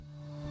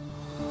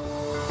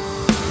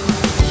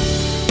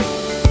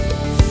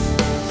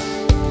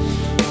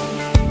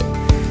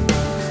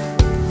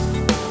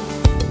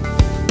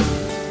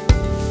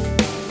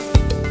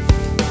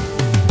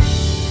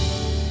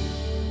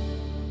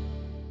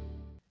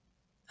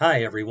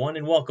Hi, everyone,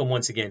 and welcome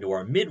once again to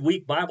our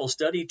Midweek Bible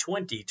Study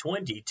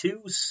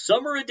 2022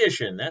 Summer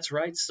Edition. That's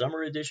right,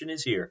 Summer Edition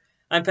is here.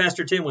 I'm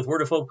Pastor Tim with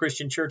Word of Hope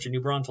Christian Church in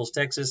New Braunfels,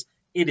 Texas.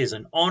 It is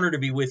an honor to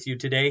be with you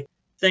today.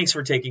 Thanks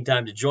for taking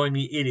time to join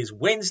me. It is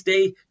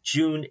Wednesday,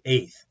 June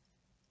 8th.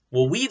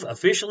 Well, we've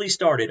officially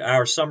started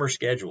our summer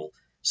schedule,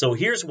 so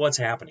here's what's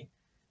happening.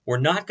 We're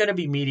not going to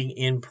be meeting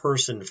in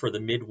person for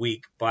the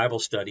midweek Bible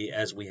study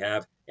as we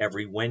have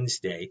every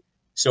Wednesday.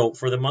 So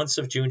for the months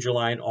of June,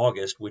 July, and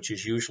August, which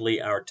is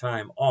usually our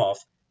time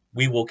off,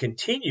 we will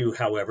continue,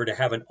 however, to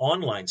have an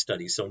online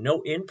study. So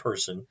no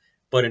in-person,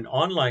 but an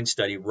online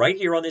study right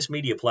here on this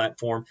media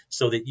platform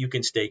so that you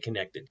can stay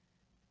connected.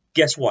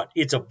 Guess what?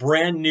 It's a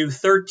brand new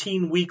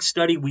 13-week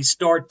study we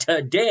start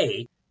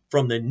today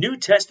from the New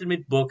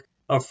Testament book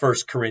of 1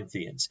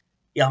 Corinthians.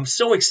 Yeah, I'm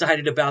so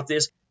excited about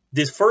this.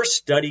 This first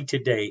study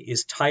today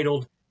is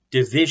titled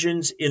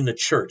Divisions in the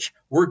Church.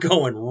 We're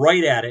going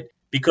right at it,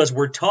 because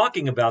we're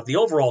talking about the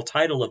overall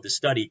title of the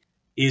study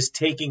is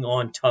Taking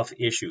on Tough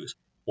Issues.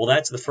 Well,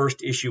 that's the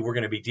first issue we're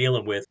going to be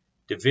dealing with,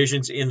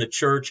 divisions in the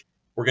church.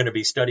 We're going to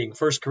be studying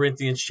 1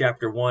 Corinthians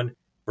chapter 1,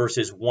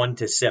 verses 1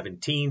 to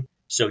 17.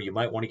 So you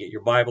might want to get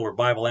your Bible or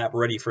Bible app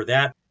ready for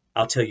that.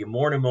 I'll tell you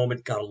more in a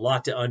moment. Got a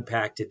lot to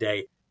unpack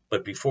today.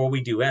 But before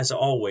we do, as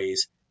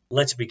always,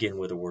 let's begin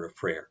with a word of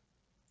prayer.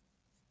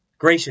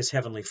 Gracious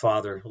Heavenly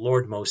Father,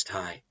 Lord Most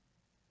High,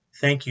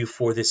 thank you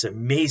for this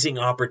amazing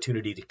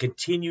opportunity to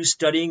continue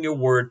studying your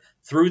word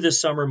through the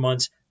summer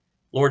months.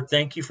 Lord,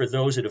 thank you for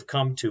those that have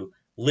come to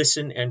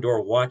listen and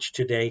or watch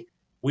today.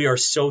 We are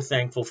so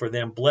thankful for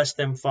them. Bless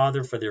them,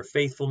 Father, for their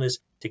faithfulness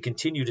to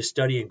continue to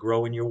study and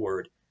grow in your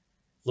word.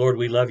 Lord,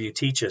 we love you.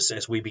 Teach us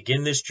as we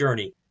begin this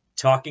journey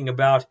talking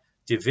about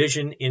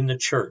division in the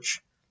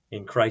church.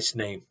 In Christ's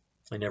name.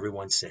 And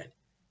everyone said,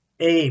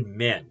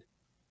 Amen.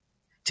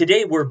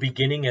 Today we're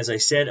beginning, as I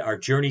said, our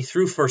journey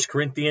through 1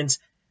 Corinthians.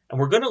 And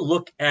we're going to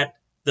look at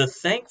the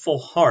thankful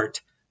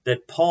heart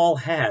that Paul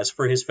has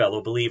for his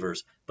fellow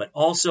believers, but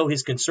also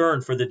his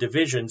concern for the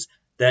divisions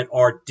that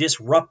are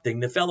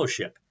disrupting the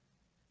fellowship.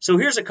 So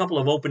here's a couple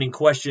of opening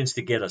questions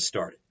to get us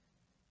started.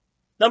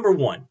 Number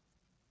one,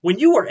 when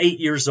you were 8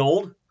 years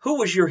old, who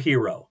was your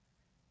hero?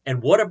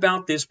 And what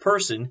about this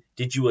person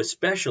did you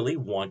especially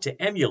want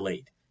to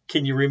emulate?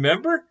 Can you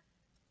remember?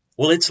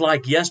 Well, it's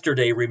like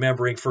yesterday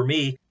remembering for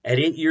me, at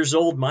 8 years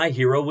old, my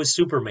hero was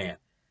Superman.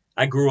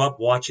 I grew up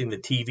watching the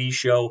TV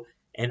show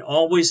and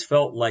always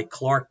felt like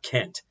Clark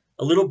Kent,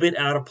 a little bit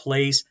out of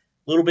place,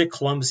 a little bit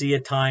clumsy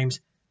at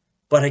times,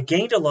 but I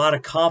gained a lot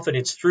of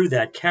confidence through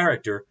that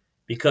character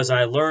because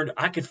I learned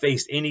I could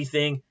face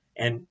anything,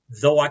 and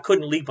though I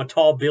couldn't leap a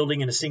tall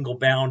building in a single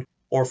bound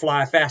or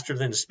fly faster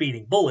than a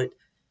speeding bullet,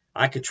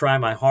 I could try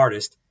my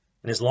hardest,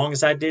 and as long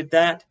as I did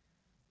that,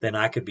 then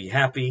I could be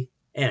happy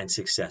and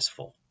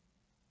successful.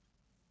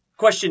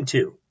 Question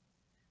 2.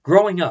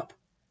 Growing up,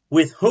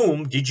 with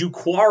whom did you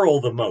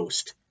quarrel the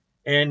most?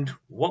 And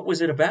what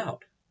was it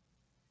about?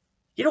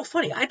 You know,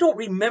 funny, I don't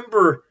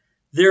remember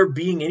there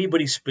being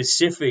anybody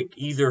specific,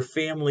 either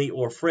family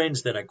or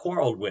friends, that I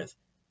quarreled with.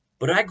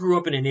 But I grew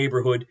up in a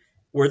neighborhood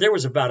where there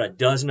was about a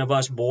dozen of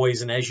us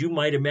boys, and as you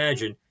might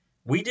imagine,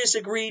 we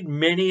disagreed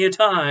many a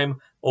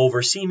time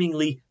over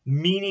seemingly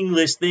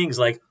meaningless things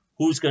like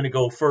who's going to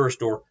go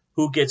first, or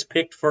who gets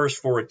picked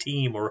first for a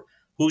team, or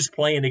who's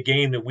playing a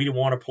game that we don't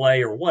want to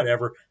play, or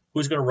whatever.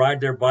 Who's going to ride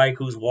their bike,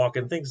 who's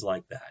walking, things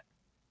like that.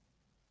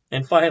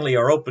 And finally,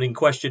 our opening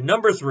question,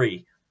 number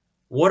 3.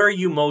 What are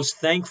you most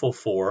thankful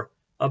for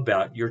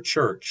about your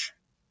church?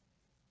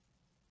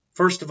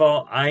 First of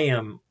all, I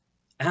am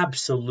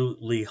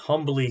absolutely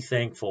humbly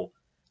thankful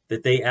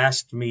that they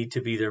asked me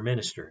to be their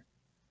minister.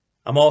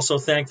 I'm also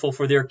thankful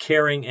for their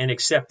caring and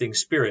accepting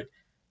spirit.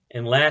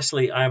 And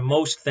lastly, I'm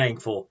most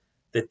thankful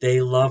that they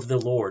love the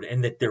Lord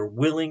and that they're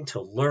willing to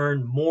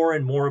learn more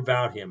and more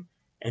about him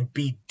and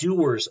be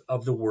doers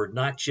of the word,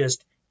 not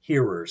just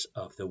hearers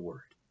of the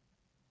word.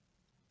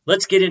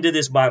 Let's get into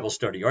this Bible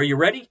study. Are you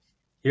ready?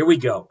 Here we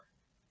go.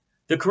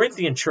 The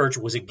Corinthian church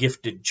was a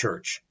gifted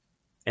church.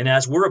 And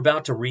as we're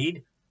about to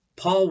read,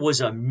 Paul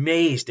was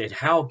amazed at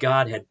how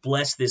God had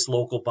blessed this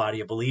local body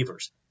of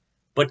believers.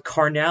 But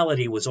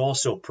carnality was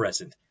also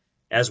present,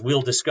 as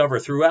we'll discover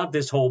throughout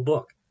this whole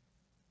book.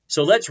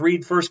 So let's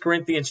read 1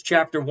 Corinthians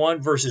chapter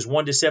 1, verses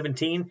 1 to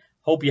 17.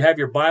 Hope you have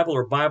your Bible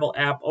or Bible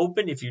app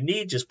open. If you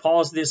need, just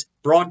pause this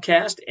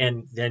broadcast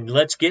and then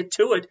let's get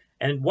to it.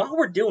 And while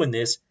we're doing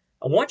this,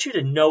 I want you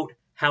to note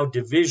how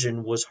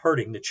division was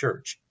hurting the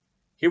church.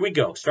 Here we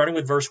go, starting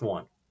with verse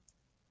 1.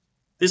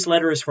 This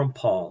letter is from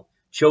Paul,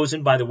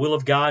 chosen by the will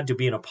of God to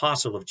be an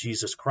apostle of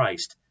Jesus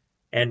Christ,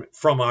 and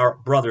from our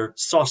brother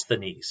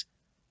Sosthenes.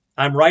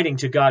 I'm writing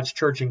to God's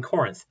church in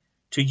Corinth,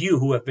 to you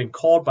who have been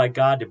called by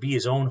God to be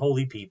his own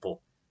holy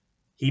people.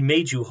 He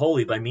made you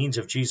holy by means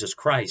of Jesus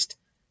Christ,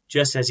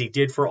 just as he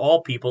did for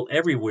all people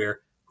everywhere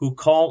who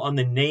call on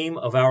the name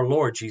of our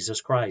Lord Jesus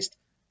Christ,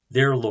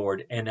 their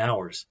Lord and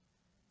ours.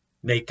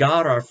 May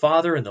God our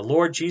Father and the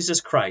Lord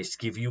Jesus Christ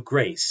give you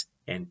grace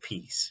and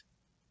peace.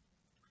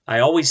 I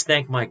always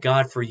thank my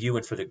God for you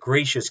and for the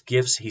gracious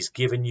gifts he's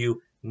given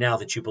you now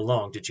that you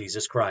belong to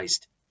Jesus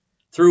Christ.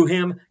 Through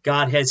him,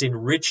 God has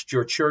enriched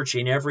your church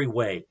in every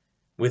way,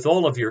 with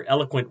all of your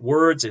eloquent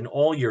words and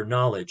all your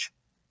knowledge.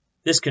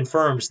 This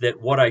confirms that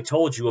what I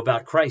told you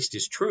about Christ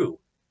is true.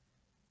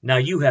 Now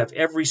you have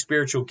every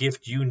spiritual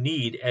gift you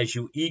need as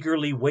you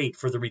eagerly wait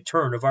for the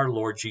return of our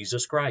Lord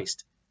Jesus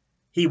Christ.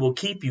 He will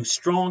keep you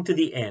strong to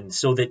the end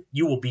so that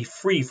you will be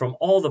free from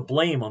all the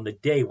blame on the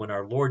day when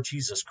our Lord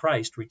Jesus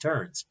Christ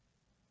returns.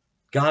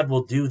 God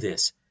will do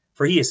this,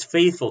 for he is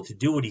faithful to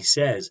do what he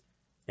says,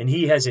 and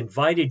he has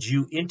invited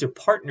you into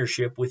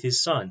partnership with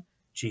his Son,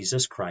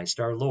 Jesus Christ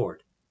our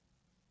Lord.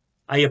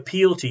 I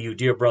appeal to you,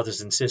 dear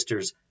brothers and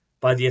sisters,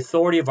 by the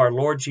authority of our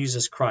Lord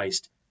Jesus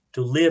Christ,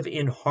 to live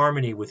in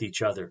harmony with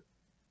each other.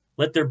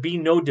 Let there be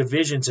no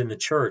divisions in the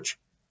church.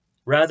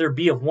 Rather,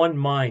 be of one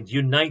mind,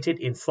 united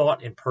in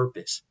thought and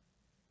purpose.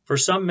 For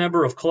some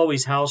member of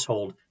Chloe's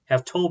household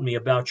have told me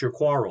about your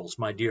quarrels,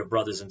 my dear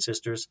brothers and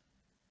sisters.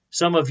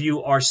 Some of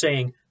you are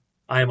saying,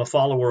 I am a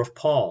follower of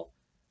Paul.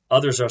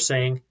 Others are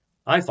saying,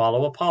 I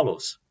follow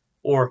Apollos,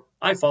 or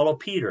I follow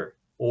Peter,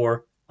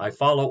 or I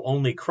follow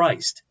only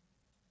Christ.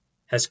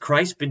 Has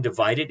Christ been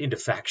divided into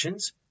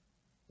factions?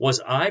 Was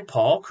I,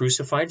 Paul,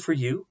 crucified for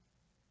you?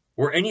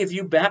 Were any of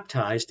you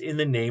baptized in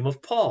the name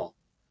of Paul?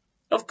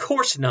 Of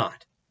course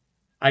not.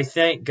 I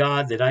thank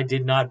God that I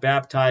did not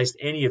baptize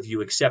any of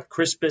you except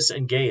Crispus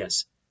and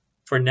Gaius,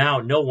 for now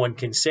no one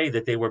can say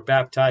that they were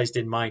baptized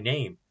in my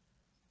name.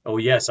 Oh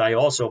yes, I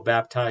also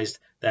baptized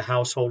the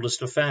household of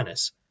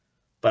Stephanas,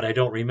 but I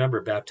don't remember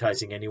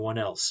baptizing anyone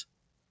else.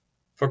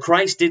 For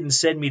Christ didn't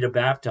send me to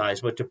baptize,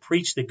 but to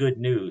preach the good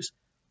news,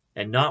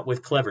 and not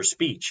with clever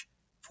speech,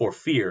 for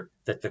fear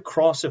that the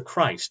cross of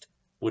Christ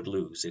would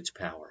lose its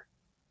power.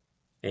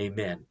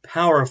 Amen.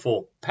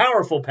 Powerful,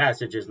 powerful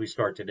passage as we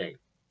start today.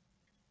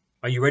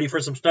 Are you ready for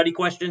some study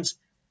questions?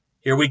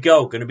 Here we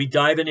go. Going to be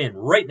diving in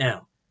right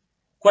now.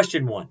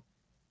 Question 1.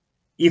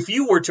 If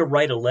you were to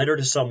write a letter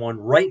to someone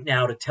right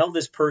now to tell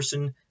this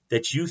person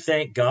that you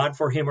thank God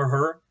for him or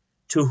her,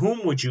 to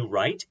whom would you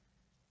write?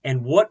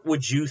 And what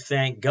would you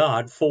thank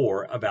God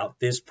for about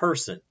this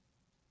person?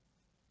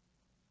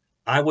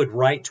 I would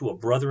write to a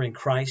brother in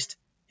Christ.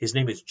 His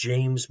name is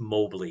James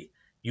Mobley.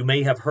 You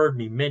may have heard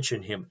me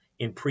mention him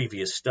in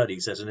previous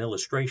studies as an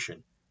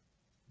illustration.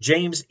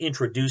 James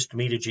introduced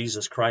me to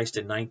Jesus Christ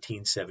in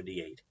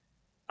 1978.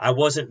 I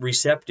wasn't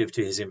receptive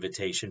to his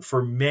invitation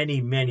for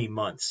many, many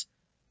months.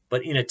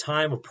 But in a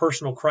time of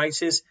personal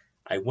crisis,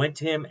 I went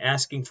to him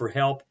asking for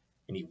help,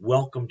 and he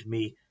welcomed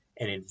me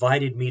and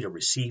invited me to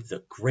receive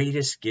the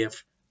greatest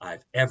gift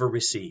I've ever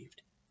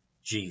received,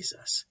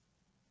 Jesus.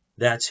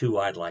 That's who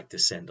I'd like to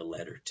send a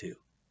letter to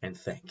and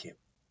thank him.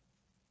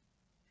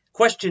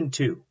 Question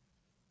 2.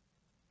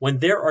 When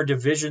there are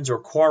divisions or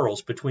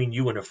quarrels between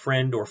you and a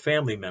friend or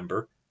family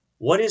member,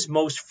 what is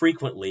most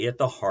frequently at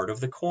the heart of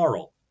the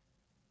quarrel?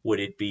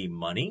 Would it be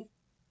money?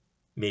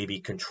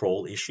 Maybe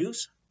control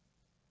issues?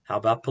 How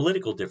about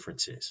political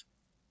differences?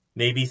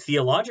 Maybe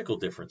theological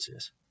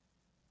differences?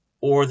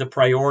 Or the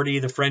priority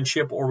the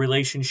friendship or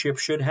relationship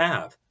should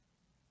have?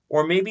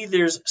 Or maybe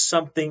there's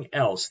something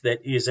else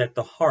that is at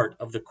the heart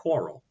of the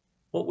quarrel.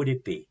 What would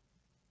it be?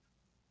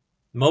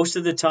 Most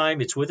of the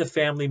time it's with a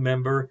family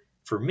member,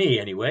 for me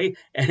anyway,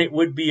 and it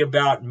would be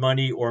about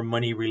money or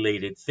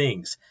money-related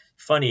things.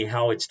 Funny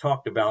how it's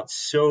talked about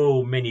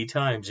so many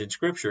times in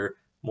Scripture,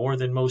 more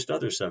than most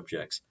other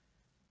subjects.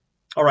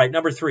 All right,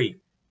 number 3.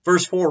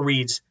 Verse 4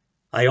 reads,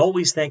 I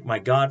always thank my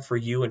God for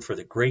you and for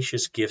the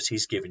gracious gifts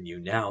he's given you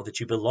now that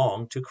you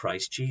belong to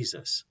Christ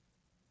Jesus.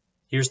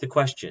 Here's the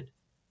question.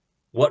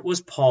 What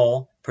was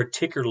Paul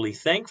particularly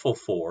thankful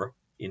for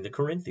in the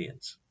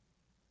Corinthians?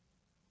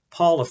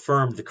 Paul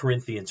affirmed the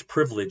Corinthians'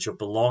 privilege of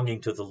belonging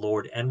to the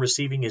Lord and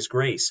receiving his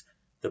grace,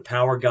 the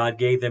power God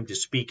gave them to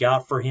speak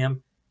out for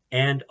him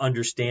and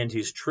understand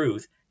his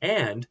truth,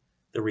 and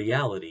the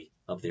reality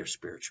of their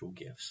spiritual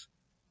gifts.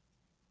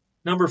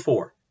 Number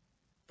 4,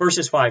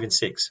 verses 5 and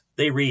 6,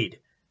 they read,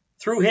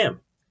 Through him,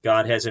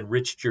 God has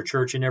enriched your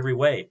church in every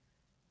way,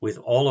 with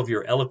all of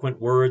your eloquent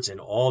words and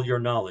all your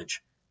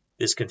knowledge.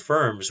 This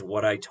confirms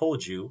what I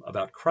told you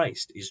about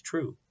Christ is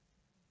true.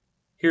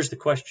 Here's the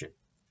question.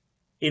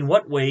 In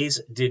what ways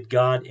did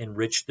God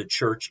enrich the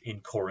church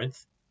in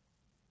Corinth?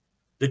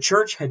 The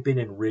church had been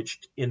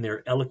enriched in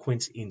their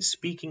eloquence in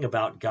speaking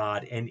about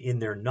God and in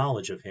their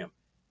knowledge of him.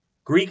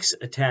 Greeks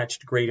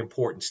attached great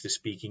importance to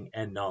speaking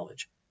and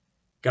knowledge.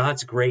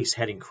 God's grace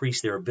had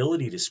increased their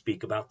ability to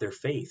speak about their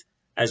faith,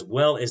 as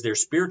well as their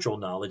spiritual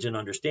knowledge and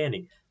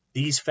understanding.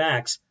 These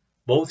facts,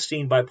 both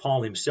seen by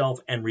Paul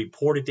himself and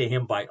reported to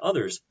him by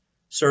others,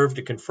 served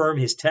to confirm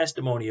his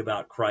testimony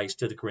about Christ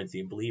to the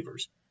Corinthian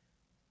believers.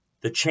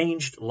 The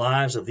changed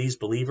lives of these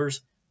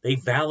believers, they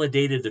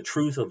validated the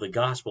truth of the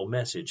gospel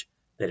message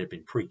that had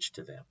been preached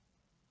to them.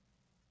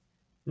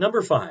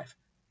 Number 5,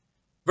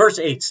 verse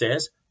 8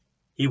 says,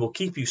 He will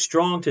keep you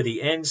strong to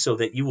the end so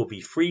that you will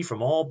be free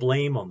from all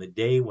blame on the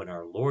day when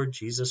our Lord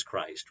Jesus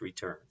Christ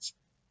returns.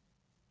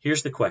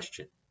 Here's the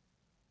question.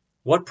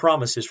 What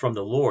promises from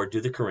the Lord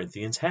do the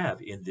Corinthians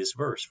have in this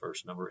verse,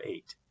 verse number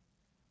 8?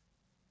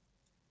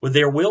 Well,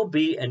 there will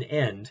be an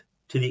end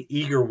to the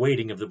eager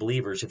waiting of the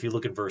believers. If you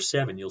look at verse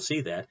 7, you'll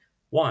see that.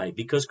 Why?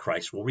 Because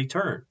Christ will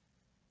return.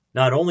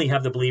 Not only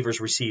have the believers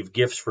received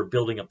gifts for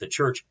building up the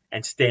church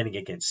and standing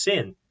against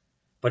sin,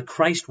 but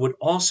Christ would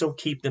also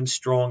keep them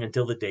strong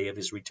until the day of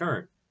his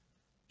return.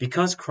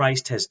 Because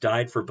Christ has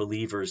died for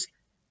believers,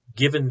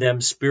 given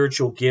them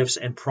spiritual gifts,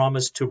 and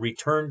promised to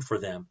return for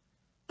them,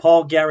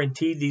 Paul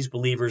guaranteed these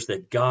believers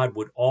that God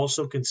would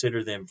also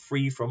consider them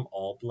free from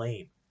all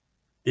blame.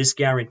 This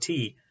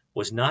guarantee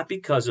was not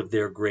because of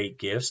their great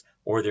gifts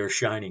or their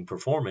shining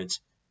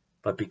performance,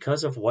 but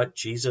because of what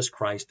Jesus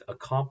Christ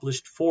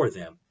accomplished for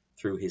them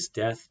through his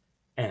death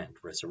and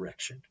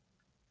resurrection.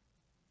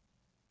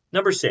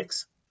 Number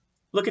 6,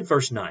 look at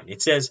verse 9.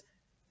 It says,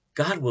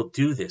 God will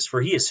do this,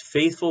 for he is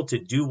faithful to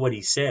do what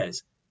he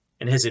says,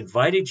 and has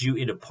invited you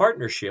into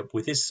partnership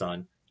with his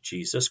Son,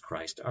 Jesus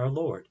Christ our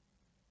Lord.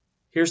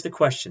 Here's the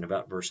question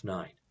about verse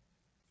 9.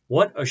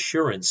 What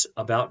assurance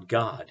about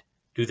God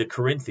do the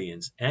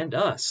Corinthians and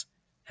us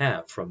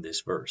have from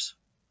this verse?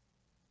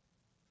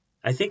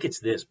 I think it's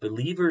this: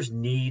 believers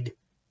need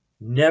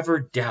never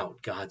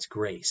doubt God's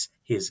grace,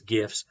 his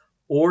gifts,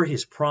 or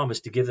his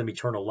promise to give them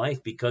eternal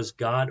life, because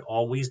God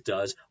always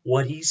does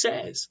what he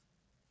says.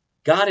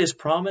 God has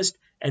promised,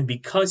 and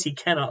because he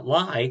cannot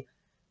lie,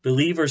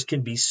 believers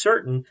can be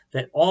certain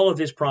that all of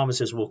his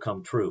promises will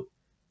come true.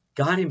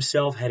 God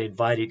himself had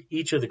invited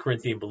each of the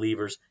Corinthian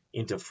believers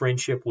into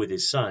friendship with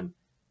his Son,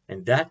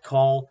 and that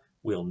call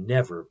will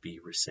never be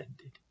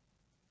rescinded.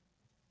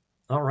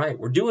 All right,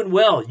 we're doing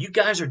well. You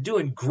guys are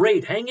doing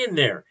great. Hang in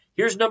there.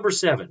 Here's number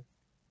 7.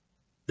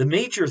 The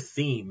major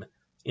theme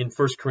in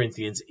 1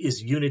 Corinthians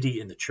is unity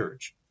in the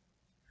church.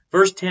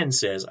 Verse 10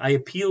 says, I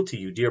appeal to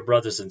you, dear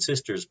brothers and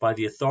sisters, by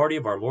the authority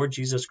of our Lord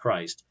Jesus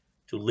Christ,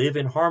 to live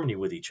in harmony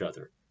with each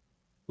other.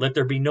 Let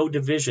there be no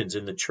divisions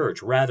in the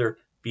church. Rather,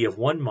 be of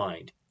one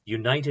mind,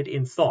 united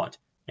in thought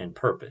and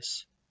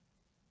purpose.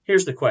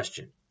 Here's the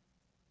question.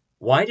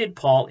 Why did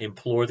Paul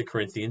implore the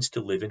Corinthians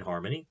to live in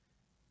harmony?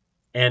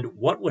 And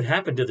what would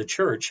happen to the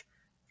church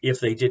if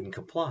they didn't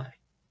comply?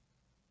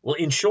 Well,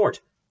 in short,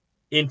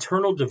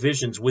 internal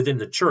divisions within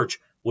the church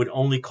would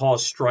only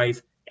cause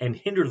strife and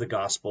hinder the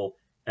gospel,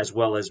 as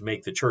well as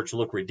make the church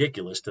look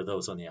ridiculous to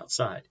those on the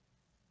outside.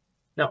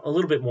 Now, a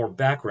little bit more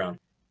background.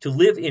 To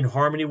live in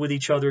harmony with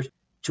each other,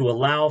 to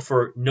allow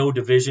for no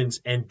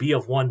divisions and be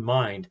of one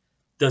mind,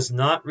 does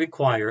not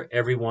require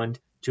everyone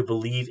to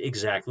believe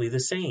exactly the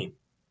same.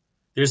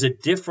 There's a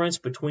difference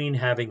between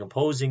having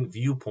opposing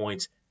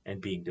viewpoints and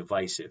being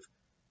divisive.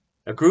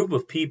 A group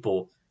of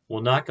people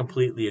will not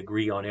completely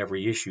agree on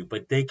every issue,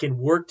 but they can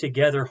work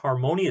together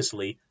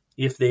harmoniously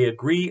if they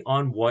agree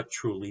on what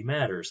truly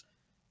matters.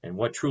 And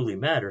what truly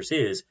matters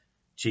is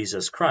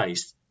Jesus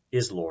Christ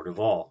is Lord of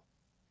all.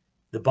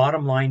 The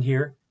bottom line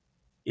here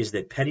is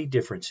that petty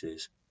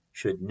differences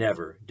should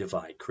never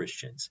divide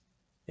Christians.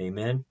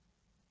 Amen?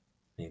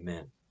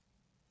 Amen.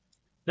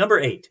 Number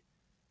 8,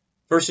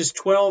 verses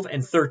 12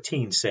 and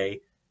 13 say,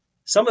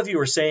 some of you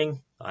are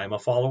saying, I'm a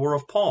follower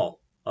of Paul.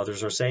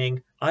 Others are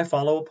saying, I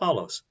follow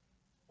Apollos,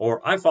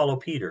 or I follow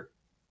Peter,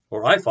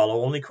 or I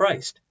follow only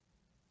Christ.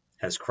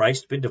 Has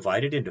Christ been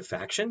divided into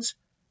factions?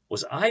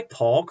 Was I,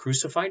 Paul,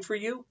 crucified for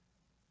you?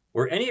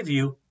 Were any of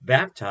you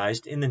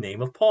baptized in the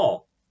name of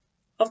Paul?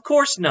 Of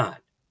course not.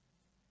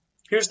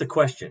 Here's the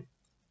question.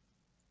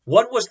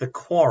 What was the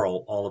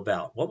quarrel all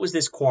about? What was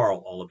this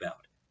quarrel all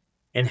about?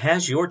 And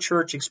has your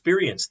church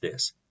experienced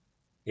this?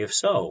 If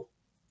so,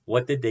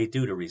 what did they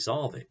do to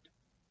resolve it?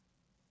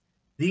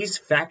 These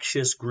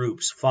factious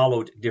groups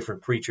followed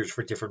different preachers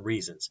for different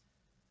reasons.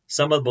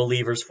 Some of the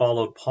believers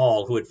followed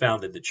Paul, who had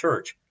founded the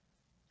church.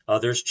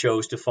 Others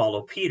chose to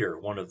follow Peter,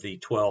 one of the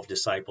 12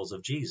 disciples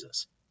of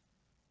Jesus.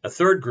 A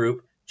third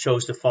group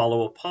chose to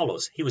follow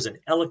Apollos. He was an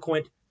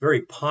eloquent,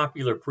 very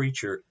popular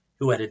preacher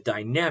who had a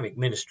dynamic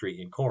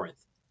ministry in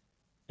Corinth.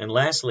 And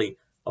lastly,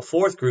 a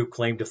fourth group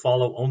claimed to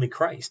follow only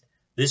Christ.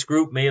 This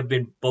group may have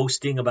been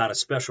boasting about a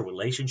special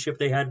relationship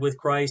they had with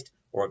Christ,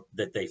 or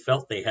that they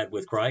felt they had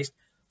with Christ,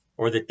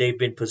 or that they've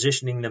been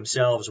positioning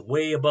themselves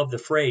way above the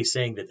fray,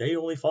 saying that they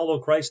only follow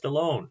Christ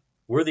alone.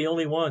 We're the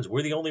only ones.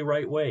 We're the only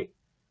right way.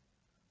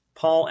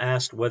 Paul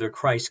asked whether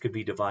Christ could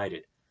be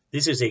divided.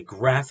 This is a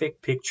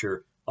graphic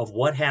picture of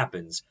what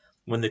happens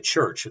when the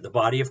church, the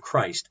body of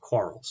Christ,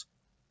 quarrels.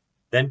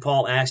 Then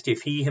Paul asked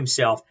if he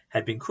himself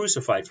had been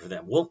crucified for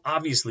them. Well,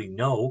 obviously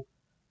no,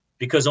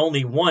 because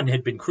only one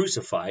had been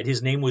crucified.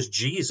 His name was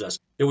Jesus.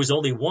 There was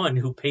only one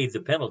who paid the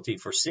penalty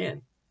for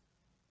sin.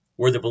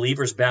 Were the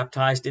believers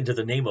baptized into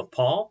the name of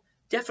Paul?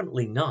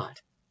 Definitely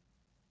not.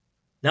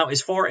 Now,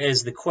 as far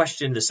as the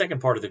question, the second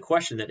part of the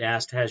question that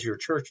asked, has your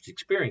church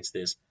experienced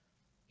this?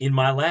 In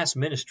my last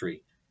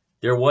ministry,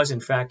 there was in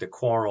fact a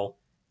quarrel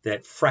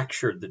that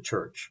fractured the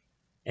church,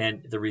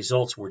 and the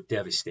results were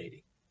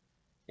devastating.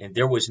 And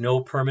there was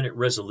no permanent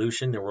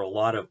resolution. There were a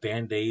lot of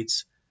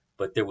band-aids,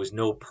 but there was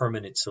no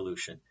permanent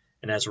solution.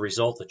 And as a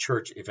result, the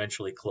church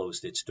eventually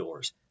closed its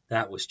doors.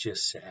 That was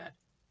just sad.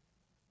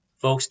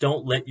 Folks,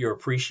 don't let your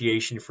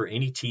appreciation for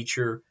any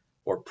teacher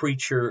or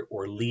preacher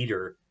or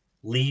leader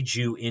lead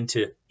you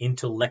into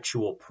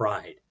intellectual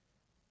pride.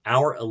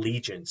 Our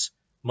allegiance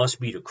must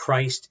be to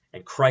Christ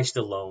and Christ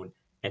alone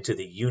and to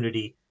the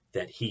unity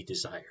that he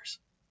desires.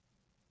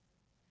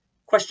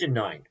 Question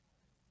 9.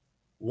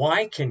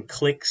 Why can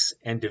cliques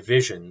and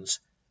divisions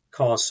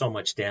cause so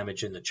much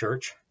damage in the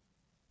church?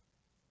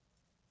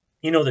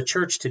 You know, the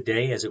church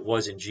today, as it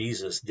was in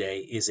Jesus' day,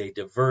 is a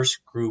diverse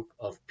group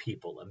of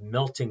people, a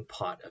melting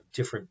pot of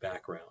different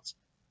backgrounds,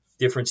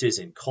 differences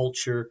in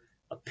culture,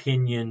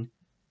 opinion,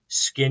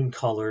 skin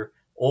color,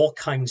 all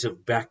kinds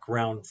of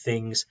background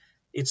things.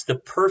 It's the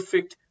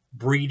perfect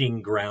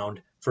breeding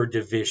ground for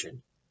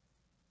division.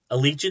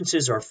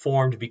 Allegiances are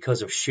formed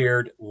because of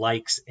shared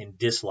likes and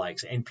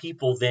dislikes, and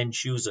people then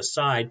choose a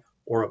side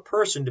or a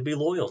person to be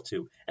loyal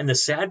to. And the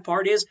sad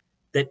part is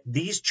that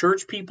these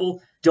church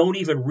people don't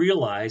even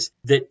realize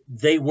that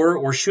they were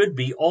or should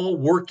be all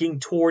working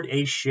toward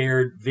a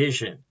shared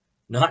vision.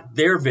 Not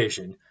their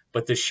vision,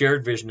 but the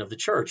shared vision of the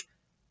church.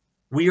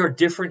 We are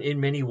different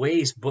in many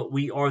ways, but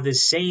we are the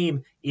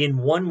same in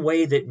one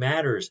way that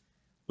matters.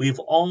 We've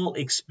all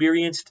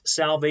experienced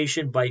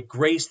salvation by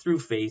grace through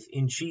faith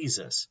in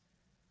Jesus.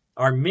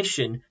 Our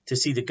mission to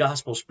see the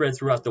gospel spread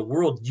throughout the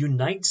world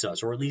unites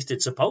us, or at least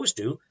it's supposed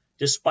to,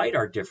 despite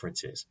our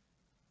differences.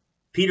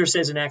 Peter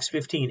says in Acts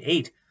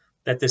 15:8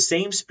 that the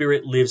same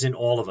Spirit lives in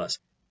all of us.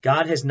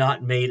 God has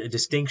not made a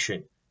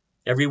distinction.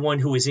 Everyone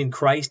who is in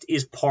Christ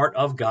is part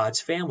of God's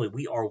family.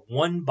 We are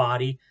one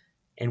body,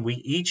 and we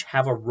each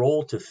have a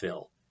role to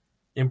fill.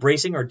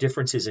 Embracing our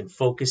differences and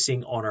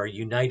focusing on our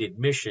united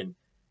mission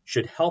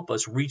should help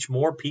us reach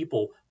more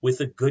people with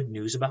the good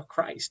news about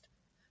Christ.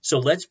 So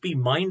let's be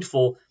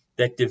mindful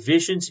that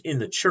divisions in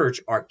the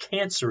church are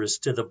cancerous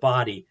to the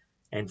body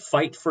and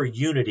fight for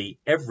unity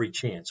every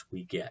chance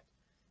we get.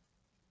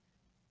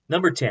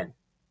 Number 10,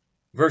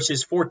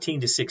 verses 14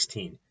 to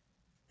 16.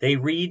 They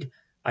read,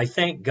 I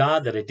thank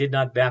God that I did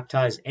not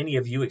baptize any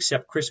of you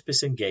except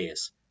Crispus and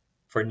Gaius,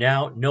 for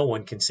now no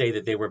one can say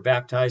that they were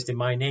baptized in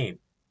my name.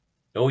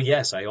 Oh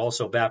yes, I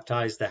also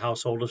baptized the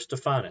household of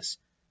Stephanas,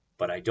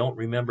 but I don't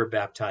remember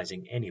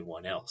baptizing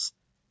anyone else.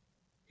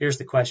 Here's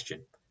the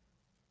question.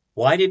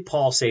 Why did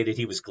Paul say that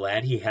he was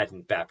glad he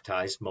hadn't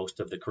baptized most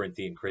of the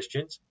Corinthian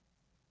Christians?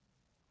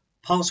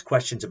 Paul's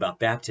questions about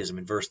baptism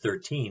in verse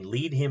 13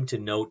 lead him to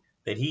note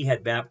that he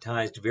had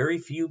baptized very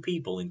few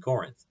people in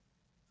Corinth.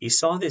 He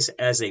saw this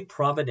as a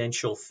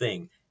providential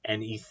thing,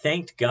 and he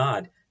thanked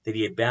God that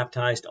he had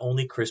baptized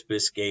only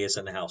Crispus, Gaius,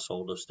 and the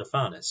household of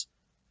Stephanas.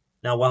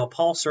 Now, while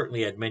Paul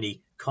certainly had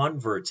many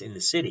converts in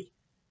the city,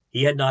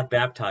 he had not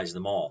baptized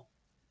them all.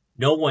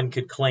 No one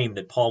could claim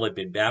that Paul had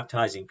been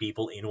baptizing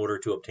people in order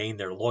to obtain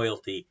their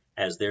loyalty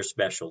as their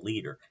special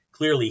leader.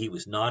 Clearly, he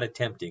was not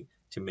attempting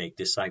to make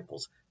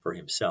disciples for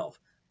himself.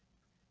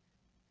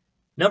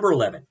 Number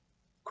 11,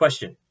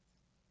 question.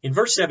 In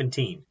verse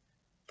 17,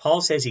 Paul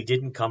says he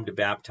didn't come to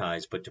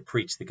baptize, but to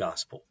preach the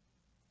gospel.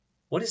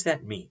 What does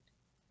that mean?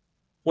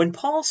 When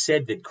Paul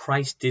said that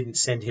Christ didn't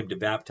send him to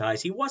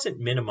baptize, he wasn't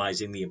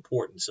minimizing the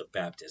importance of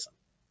baptism.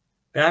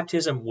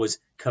 Baptism was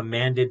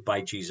commanded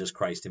by Jesus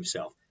Christ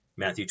himself,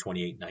 Matthew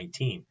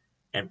 28:19,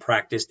 and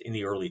practiced in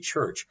the early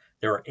church.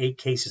 There are 8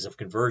 cases of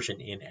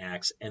conversion in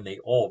Acts, and they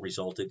all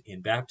resulted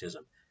in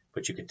baptism.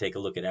 But you can take a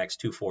look at Acts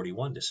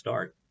 2:41 to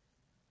start.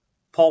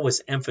 Paul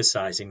was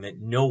emphasizing that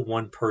no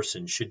one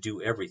person should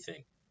do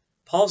everything.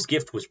 Paul's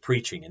gift was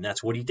preaching, and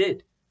that's what he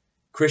did.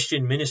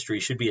 Christian ministry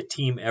should be a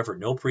team effort.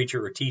 No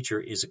preacher or teacher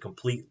is a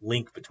complete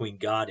link between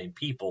God and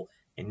people,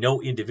 and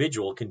no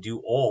individual can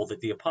do all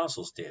that the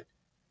apostles did.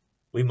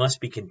 We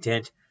must be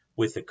content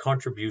with the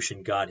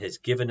contribution God has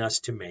given us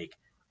to make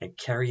and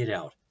carry it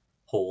out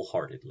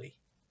wholeheartedly.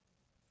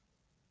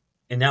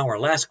 And now our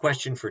last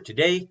question for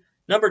today,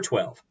 number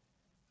 12.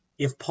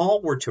 If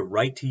Paul were to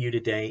write to you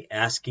today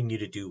asking you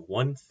to do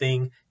one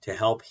thing to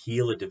help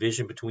heal a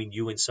division between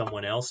you and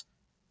someone else,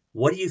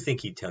 what do you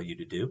think he'd tell you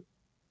to do?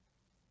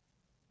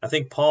 I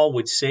think Paul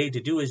would say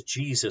to do as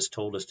Jesus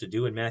told us to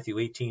do in Matthew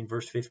 18,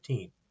 verse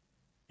 15.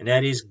 And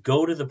that is,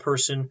 go to the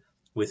person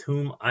with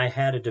whom I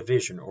had a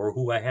division or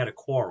who I had a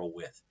quarrel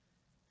with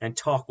and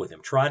talk with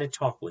him. Try to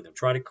talk with him.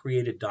 Try to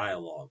create a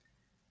dialogue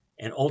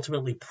and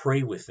ultimately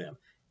pray with them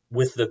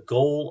with the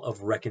goal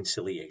of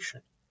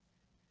reconciliation.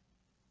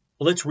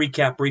 Well, let's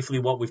recap briefly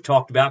what we've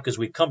talked about because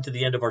we've come to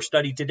the end of our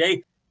study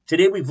today.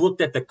 Today we've looked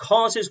at the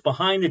causes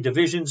behind the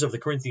divisions of the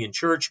Corinthian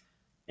church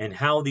and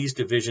how these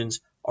divisions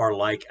are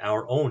like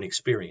our own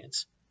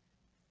experience.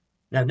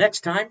 Now,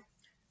 next time,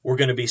 we're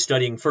going to be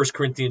studying 1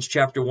 Corinthians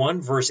chapter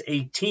 1, verse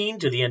 18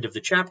 to the end of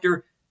the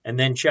chapter, and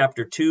then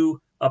chapter 2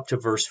 up to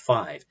verse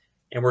 5.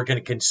 And we're going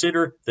to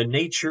consider the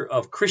nature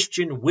of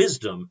Christian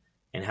wisdom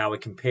and how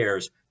it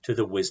compares to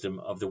the wisdom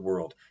of the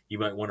world. You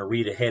might want to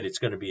read ahead. It's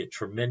going to be a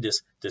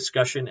tremendous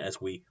discussion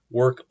as we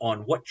work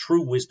on what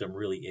true wisdom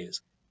really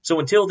is. So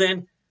until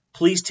then,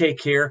 please take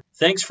care.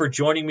 Thanks for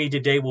joining me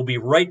today. We'll be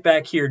right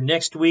back here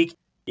next week.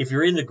 If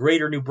you're in the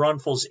greater New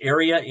Braunfels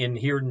area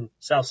here in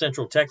South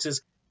Central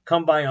Texas,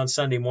 come by on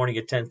Sunday morning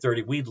at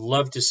 10:30. We'd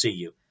love to see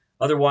you.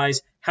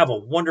 Otherwise, have a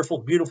wonderful,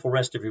 beautiful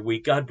rest of your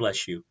week. God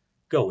bless you.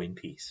 Go in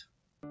peace.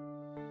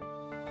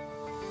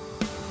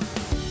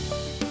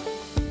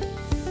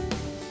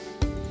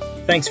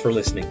 Thanks for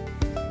listening.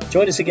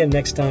 Join us again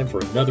next time for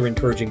another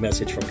encouraging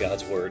message from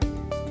God's Word.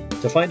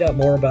 To find out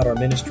more about our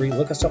ministry,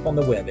 look us up on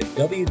the web at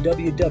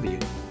www.whccnb.org.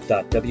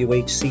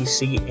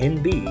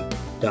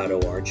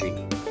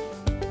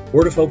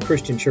 Word of Hope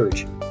Christian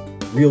Church.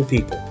 Real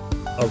people,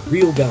 a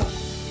real God,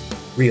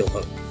 real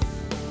hope.